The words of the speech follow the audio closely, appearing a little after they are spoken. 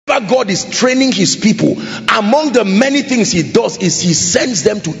God is training his people, among the many things he does is he sends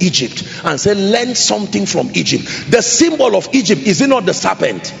them to Egypt and says, learn something from Egypt. The symbol of Egypt, is it not the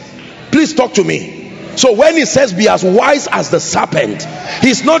serpent? Please talk to me. So when he says be as wise as the serpent,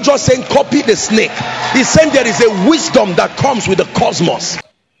 he's not just saying copy the snake. He's saying there is a wisdom that comes with the cosmos.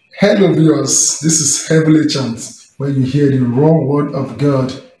 Hello viewers, this is Heavenly Chant, where you hear the raw word of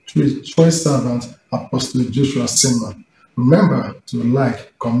God through his choice servant, Apostle Joshua Selman. Remember to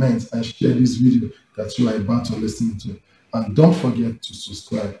like, comment, and share this video that you are about to listen to. And don't forget to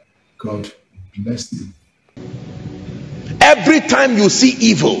subscribe. God bless you. Every time you see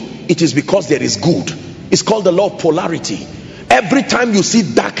evil, it is because there is good. It's called the law of polarity. Every time you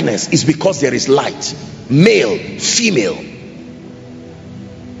see darkness, it's because there is light. Male, female.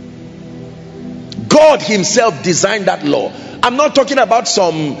 God himself designed that law. I'm not talking about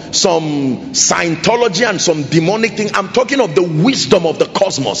some Scientology and some demonic thing. I'm talking of the wisdom of the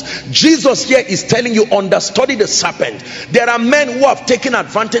cosmos. Jesus here is telling you, understudy the serpent. There are men who have taken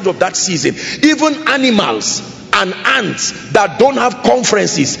advantage of that season. Even animals and ants that don't have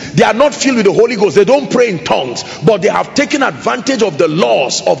conferences, they are not filled with the Holy Ghost, they don't pray in tongues, but they have taken advantage of the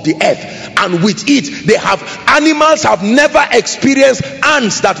laws of the earth, and with it they have, animals have never experienced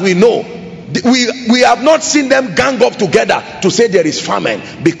ants that we know. We have not seen them gang up together to say there is famine,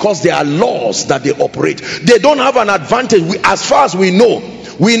 because there are laws that they operate. They don't have an advantage. As far as we know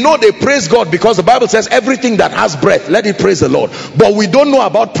they praise God, because the Bible says everything that has breath, let it praise the Lord. But we don't know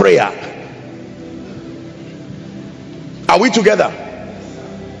about prayer. Are we together?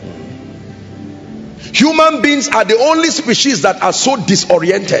 Human beings are the only species that are so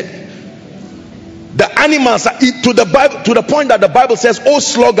disoriented. The animals are to the point that the Bible says, oh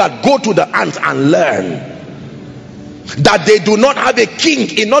sluggard, go to the ants and learn that they do not have a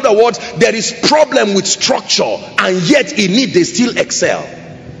king. In other words, there is problem with structure, and yet in it they still excel.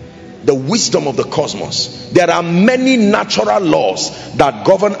 The wisdom of the cosmos. There are many natural laws that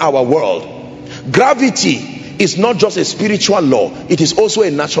govern our world. Gravity is not just a spiritual law, it is also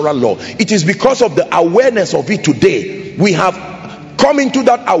a natural law. It is because of the awareness of it today, we have come into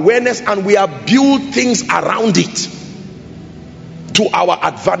that awareness and we have built things around it to our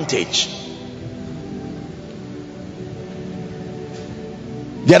advantage.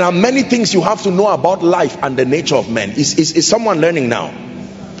 There are many things you have to know about life and the nature of men. Is someone learning now?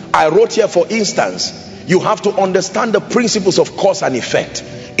 I wrote here, for instance, you have to understand the principles of cause and effect.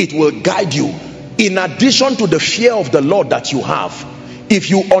 It will guide you. In addition to the fear of the Lord that you have, if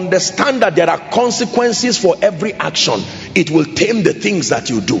you understand that there are consequences for every action, it will tame the things that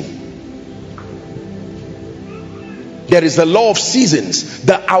you do. There is the law of seasons,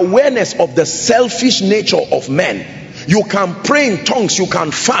 the awareness of the selfish nature of men. You can pray in tongues, you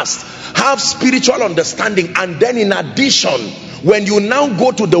can fast, have spiritual understanding, and then in addition, when you now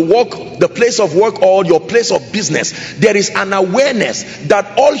go to the place of work or your place of business, there is an awareness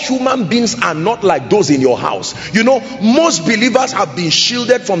that all human beings are not like those in your house. You know, most believers have been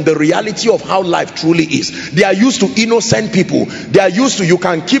shielded from the reality of how life truly is. They are used to innocent people. They are used to, you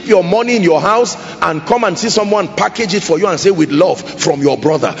can keep your money in your house and come and see someone package it for you and say, with love from your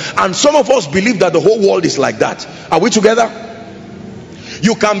brother. And some of us believe that the whole world is like that. Are we together?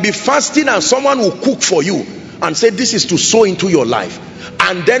 You can be fasting and someone will cook for you and say, this is to sow into your life.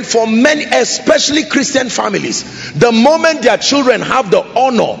 And then for many, especially Christian families, the moment their children have the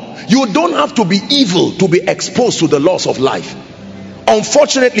honor, you don't have to be evil to be exposed to the laws of life.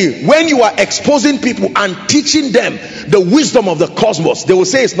 Unfortunately, when you are exposing people and teaching them the wisdom of the cosmos, they will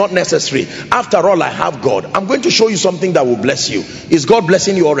say it's not necessary. After all, I have God. I'm going to show you something that will bless you. Is God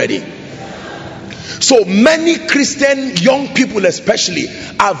blessing you already? So many Christian young people especially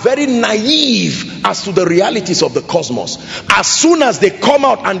are very naive as to the realities of the cosmos. As soon as they come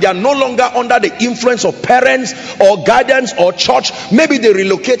out and they are no longer under the influence of parents or guidance or church, maybe they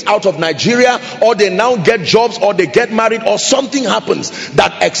relocate out of Nigeria, or they now get jobs, or they get married, or something happens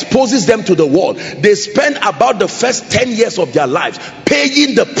that exposes them to the world. They spend about the first 10 years of their lives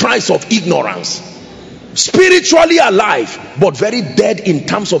paying the price of ignorance. Spiritually alive, but very dead in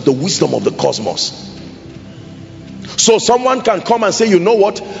terms of the wisdom of the cosmos. So someone can come and say, you know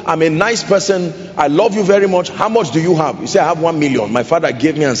what, I'm a nice person, I love you very much, how much do you have? You say, I have 1 million. My father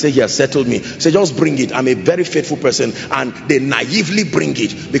gave me and say he has settled me. Say, just bring it, I'm a very faithful person. And they naively bring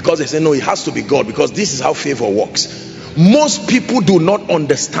it because they say, no, it has to be God, because this is how favor works. Most people do not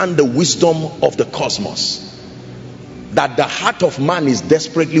understand the wisdom of the cosmos, that the heart of man is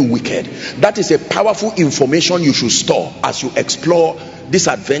desperately wicked. That is a powerful information you should store as you explore this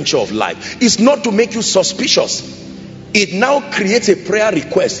adventure of life. It's not to make you suspicious. it now creates a prayer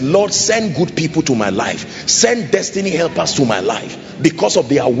request. Lord, send good people to my life, send destiny helpers to my life, because of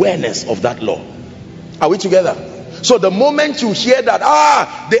the awareness of that law. Are we together? So the moment you hear that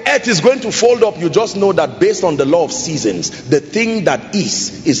the earth is going to fold up, you just know that based on the law of seasons, the thing that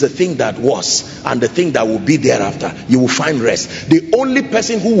is the thing that was, and the thing that will be thereafter. You will find rest. The only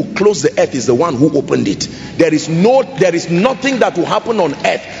person who will close the earth is the one who opened it. There is nothing that will happen on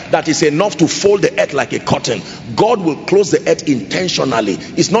earth that is enough to fold the earth like a curtain. God will close the earth intentionally.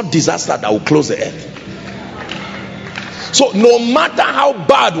 It's not disaster that will close the earth. So no matter how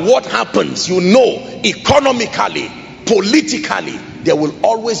bad what happens, you know, economically, politically, there will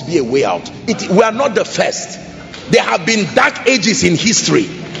always be a way out. We are not the first. There have been dark ages in history.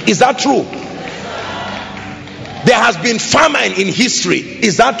 Is that true? There has been famine in history.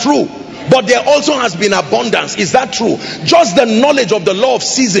 Is that true? But there also has been abundance. Is that true? Just the knowledge of the law of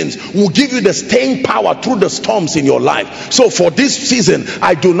seasons will give you the staying power through the storms in your life. So for this season,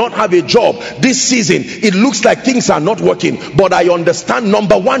 I do not have a job. This season, it looks like things are not working, but I understand,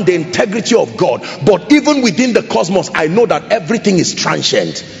 number one, the integrity of God. But even within the cosmos, I know that everything is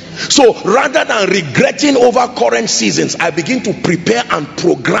transient. So rather than regretting over current seasons, I begin to prepare and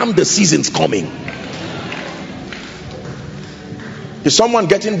program the seasons coming. Is someone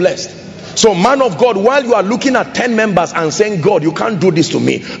getting blessed? So man of God, while you are looking at 10 members and saying, God, you can't do this to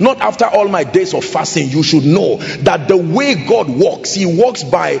me, not after all my days of fasting, you should know that the way God works, he works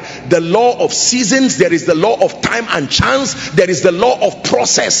by the law of seasons. There is the law of time and chance. There is the law of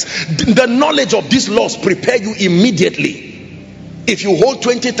process. The knowledge of these laws prepare you immediately. If you hold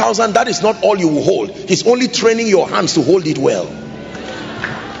 20,000, that is not all you will hold. He's only training your hands to hold it well.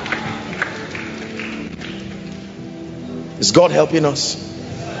 Is God helping us?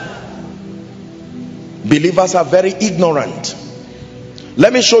 Believers are very ignorant.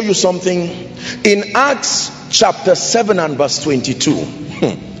 Let me show you something in Acts chapter 7 and verse 22.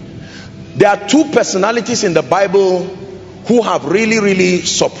 There are two personalities in the Bible who have really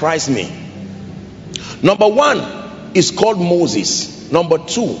surprised me. Number one is called Moses. Number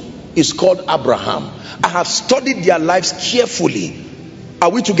two is called Abraham. I have studied their lives carefully. Are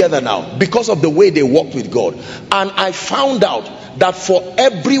we together now? Because of the way they walked with God. And I found out that for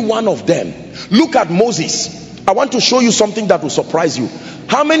every one of them, look at Moses. I want to show you something that will surprise you.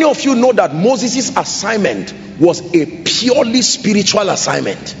 How many of you know that Moses' assignment was a purely spiritual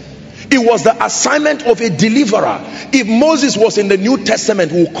assignment? It was the assignment of a deliverer. If Moses was in the New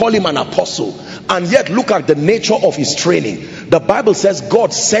Testament, we will call him an apostle. And yet look at the nature of his training. The Bible says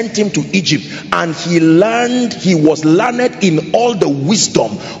God sent him to Egypt, and he was learned in all the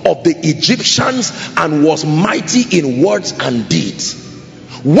wisdom of the Egyptians, and was mighty in words and deeds.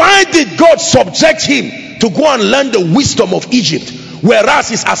 Why did God subject him to go and learn the wisdom of Egypt, whereas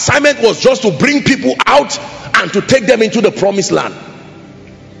his assignment was just to bring people out and to take them into the promised land?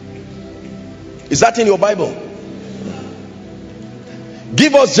 Is that in your Bible?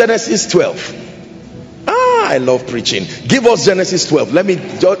 Give us Genesis 12. I love preaching. Give us Genesis 12. Let me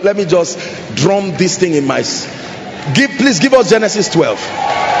just drum this thing in my... Please give us Genesis 12.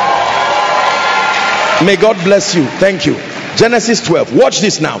 May God bless you. Thank you. Genesis 12. Watch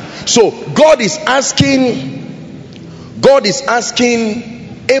this now. So God is asking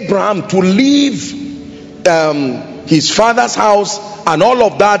Abraham to leave his father's house and all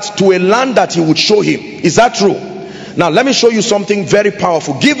of that to a land that he would show him. Is that true? Now let me show you something very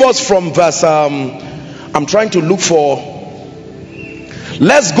powerful. Give us from verse I'm trying to look for,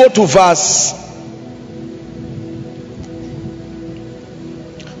 let's go to verse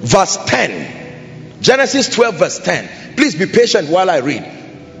 10. Genesis 12 verse 10. Please be patient while I read.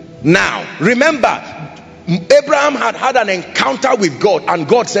 Now remember, Abraham had an encounter with God, and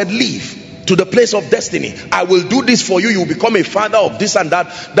God said, leave to the place of destiny. I will do this for you. You will become a father of this and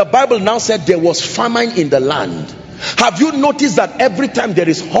that. The Bible now said there was famine in the land. Have you noticed that every time there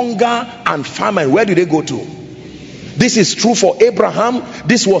is hunger and famine, where do they go to? This is true for Abraham.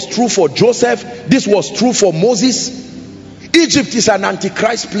 This was true for Joseph. This was true for Moses. Egypt is an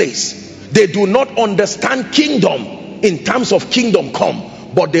antichrist place. They do not understand kingdom in terms of kingdom come,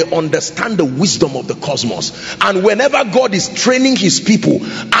 but they understand the wisdom of the cosmos. And whenever God is training his people,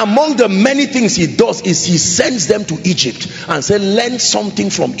 among the many things he does is he sends them to Egypt and says, learn something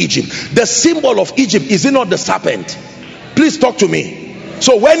from Egypt. The symbol of Egypt, is it not the serpent? Please talk to me.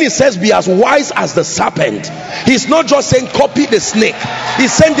 So when he says be as wise as the serpent, he's not just saying copy the snake.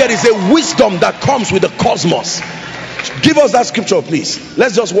 He's saying there is a wisdom that comes with the cosmos. Give us that scripture, please.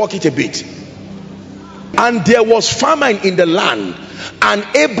 Let's just walk it a bit. And there was famine in the land, And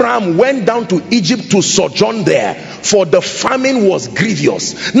Abraham went down to Egypt to sojourn there, for the famine was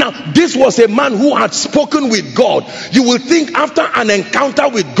grievous. Now, this was a man who had spoken with God. You will think after an encounter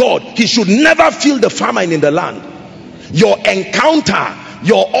with God, he should never feel the famine in the land. Your encounter,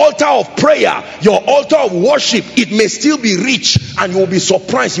 your altar of prayer, your altar of worship, it may still be rich, and you will be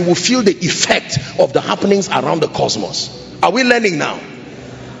surprised. You will feel the effect of the happenings around the cosmos. Are we learning now?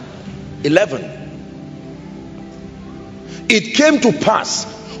 11. It came to pass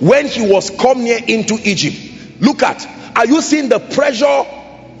when he was come near into Egypt. Look at, are you seeing the pressure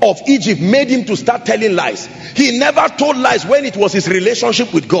of Egypt made him to start telling lies? He never told lies when it was his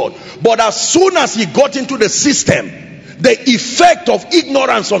relationship with God, but as soon as he got into the system, the effect of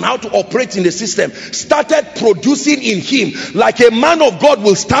ignorance on how to operate in the system started producing in him, like a man of God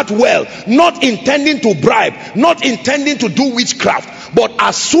will start well, not intending to bribe, not intending to do witchcraft, but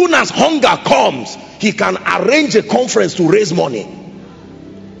as soon as hunger comes, he can arrange a conference to raise money.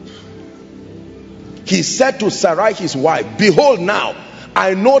 He said to Sarai his wife, behold, now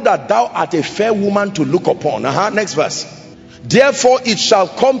I know that thou art a fair woman to look upon. Next verse. Therefore it shall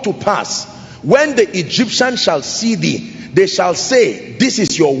come to pass, when the Egyptians shall see thee, they shall say, this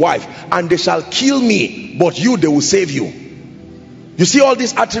is your wife, and they shall kill me, but you, they will save you. You see all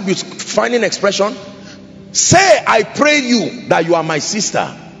these attributes finding expression. Say, I pray you that you are my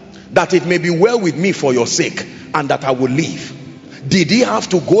sister, that it may be well with me for your sake, and that I will live. Did he have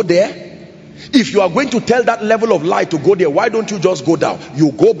to go there? If you are going to tell that level of lie to go there, why don't you just go down?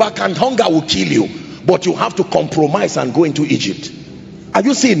 You go back and hunger will kill you, but you have to compromise and go into Egypt. Are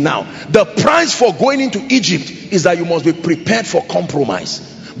you seeing now? The price for going into Egypt is that you must be prepared for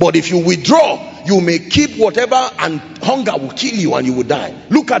compromise. But if you withdraw, you may keep whatever, and hunger will kill you and you will die.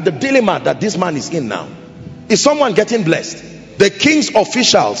 Look at the dilemma that this man is in now. Is someone getting blessed? The king's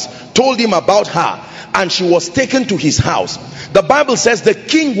officials told him about her, and she was taken to his house. The Bible says the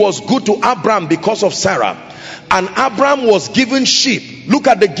king was good to Abraham because of Sarah, and Abraham was given sheep. Look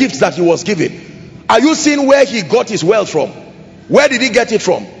at the gifts that he was given. Are you seeing where he got his wealth from? Where did he get it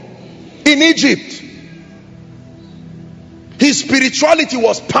from? In Egypt. His spirituality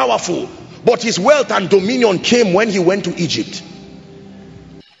was powerful, but his wealth and dominion came when he went to Egypt.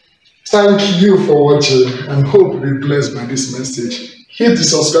 Thank you for watching, and hope you'll be blessed by this message. Hit the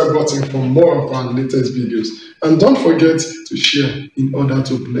subscribe button for more of our latest videos, and don't forget to share in order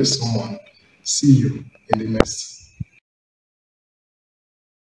to bless someone. See you in the next.